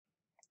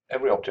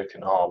every object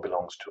in R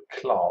belongs to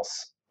a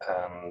class,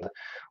 and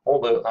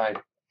although I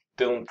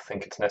don't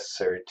think it's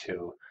necessary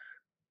to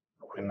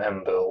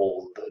remember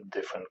all the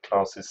different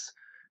classes,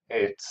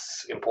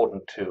 it's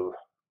important to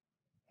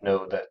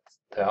know that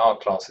there are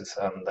classes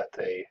and that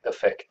they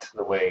affect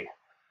the way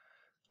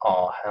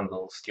R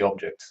handles the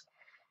objects.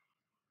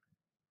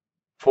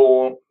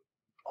 For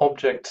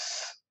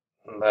objects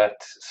that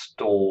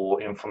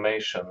store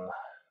information,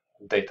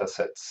 data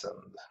sets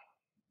and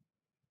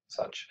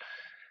such,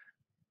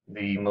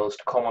 the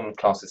most common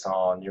classes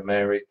are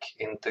numeric,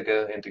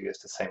 integer. Integer is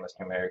the same as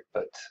numeric,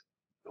 but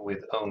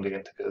with only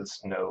integers,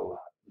 no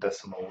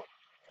decimal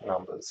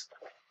numbers.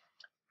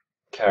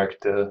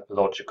 Character,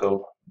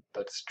 logical,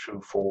 that's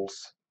true,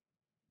 false.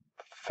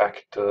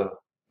 Factor,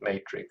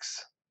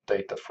 matrix,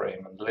 data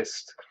frame, and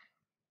list.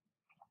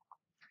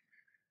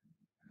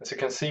 As you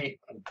can see,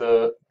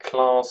 the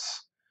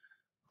class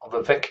of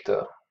a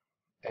vector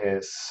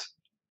is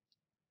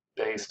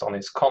based on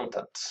its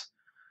contents.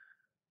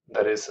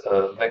 That is,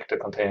 a vector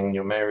containing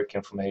numeric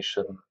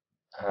information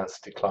has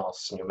the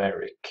class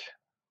numeric,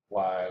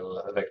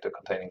 while a vector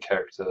containing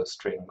character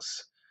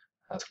strings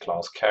has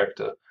class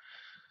character.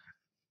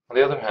 On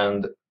the other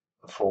hand,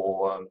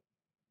 for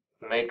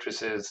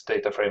matrices,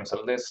 data frames,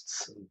 and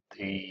lists,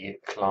 the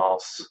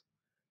class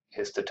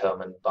is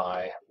determined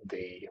by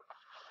the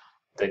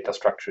data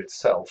structure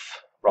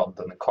itself rather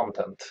than the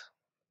content.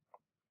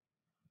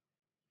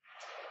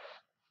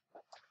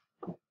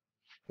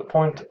 The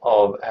point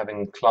of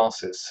having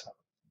classes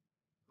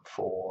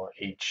for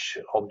each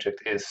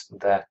object is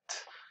that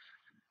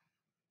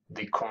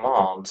the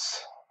commands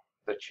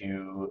that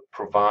you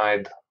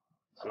provide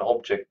an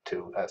object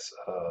to as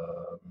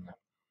an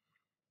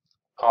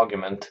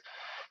argument,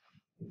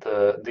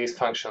 these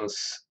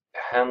functions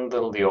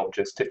handle the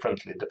objects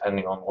differently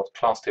depending on what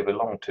class they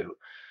belong to.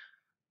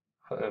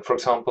 For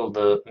example,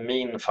 the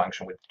mean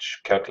function,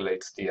 which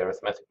calculates the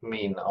arithmetic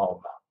mean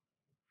of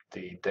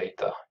the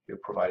data you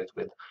provide it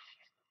with,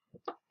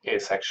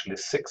 is actually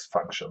 6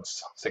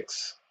 functions,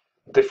 6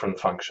 different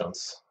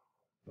functions,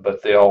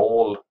 but they are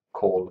all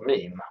called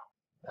mean.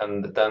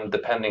 And then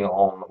depending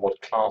on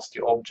what class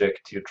the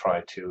object you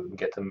try to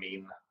get a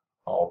mean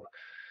of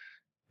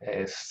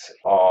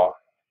are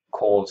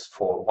calls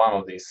for one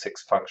of these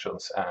 6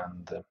 functions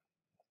and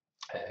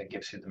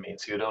gives you the mean.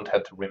 So you don't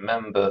have to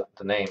remember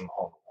the name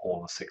of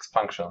all the 6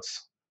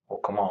 functions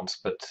or commands,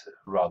 but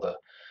rather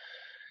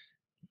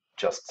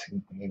just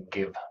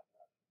give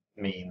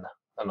mean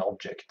an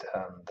object,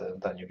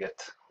 and then you get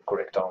the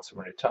correct answer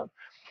in return.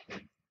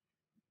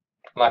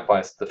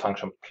 Likewise, the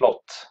function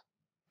plot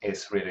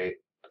is really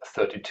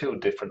 32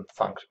 different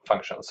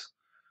functions,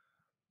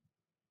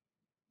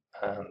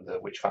 and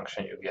which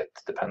function you get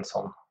depends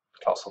on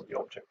the class of the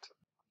object.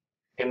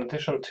 In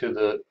addition to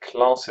the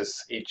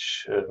classes,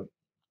 each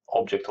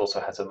object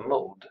also has a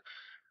mode.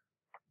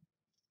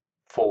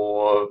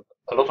 For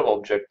a lot of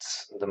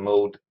objects, the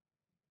mode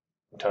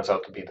turns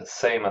out to be the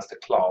same as the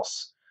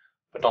class,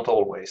 but not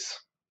always.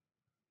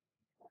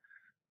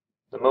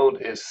 The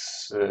mode is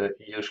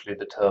usually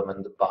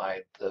determined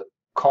by the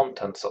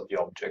contents of the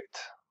object,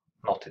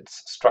 not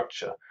its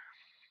structure.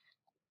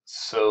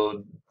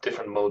 So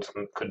different modes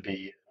could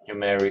be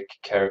numeric,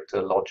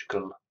 character,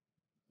 logical,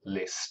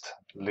 list.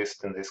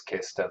 List in this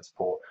case stands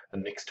for a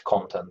mixed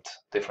content,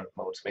 different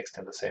modes mixed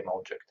in the same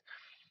object.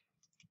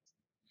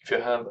 If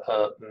you have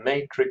a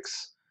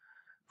matrix,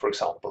 for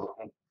example,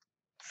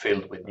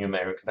 filled with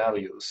numeric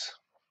values,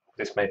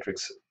 this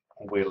matrix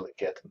will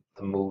get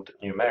the mode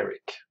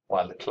numeric,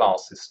 while the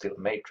class is still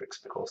matrix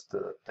because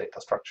the data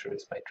structure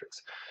is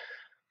matrix.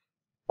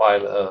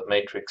 While a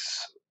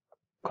matrix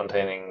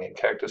containing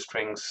character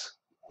strings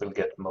will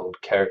get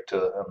mode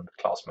character and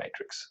class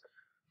matrix.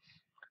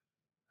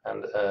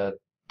 And a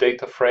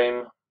data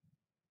frame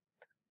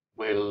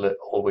will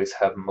always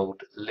have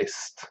mode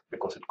list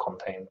because it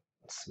contains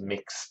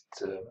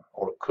mixed,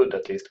 or could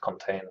at least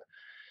contain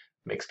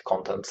mixed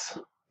contents,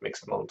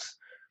 mixed modes,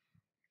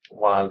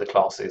 while the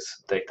class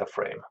is data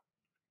frame.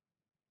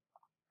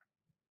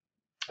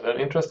 And an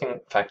interesting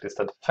fact is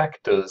that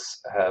factors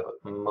have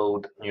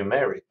mode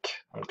numeric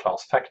and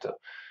class factor.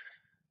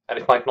 And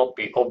it might not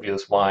be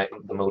obvious why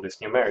the mode is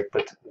numeric,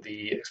 but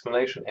the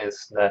explanation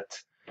is that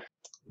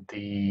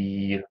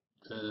the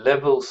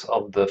levels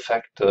of the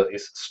factor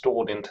is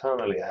stored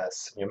internally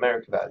as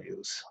numeric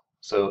values.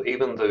 So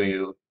even though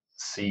you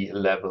see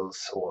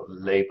levels or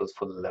labels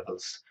for the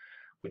levels,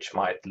 which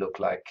might look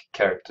like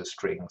character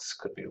strings,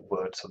 could be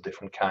words of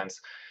different kinds,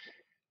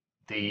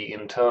 the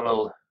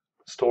internal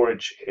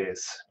storage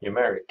is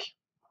numeric,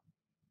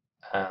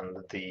 and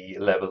the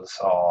levels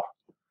are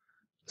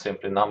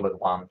simply numbered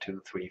 1,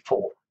 2, 3,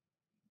 4.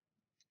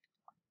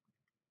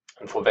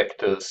 And for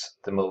vectors,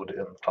 the mode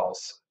and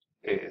class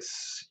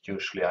is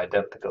usually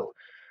identical,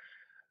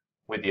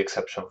 with the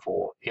exception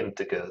for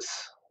integers,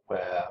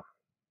 where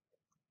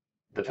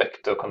the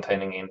vector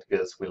containing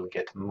integers will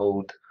get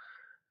mode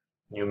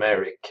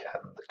numeric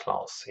and the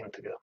class integer.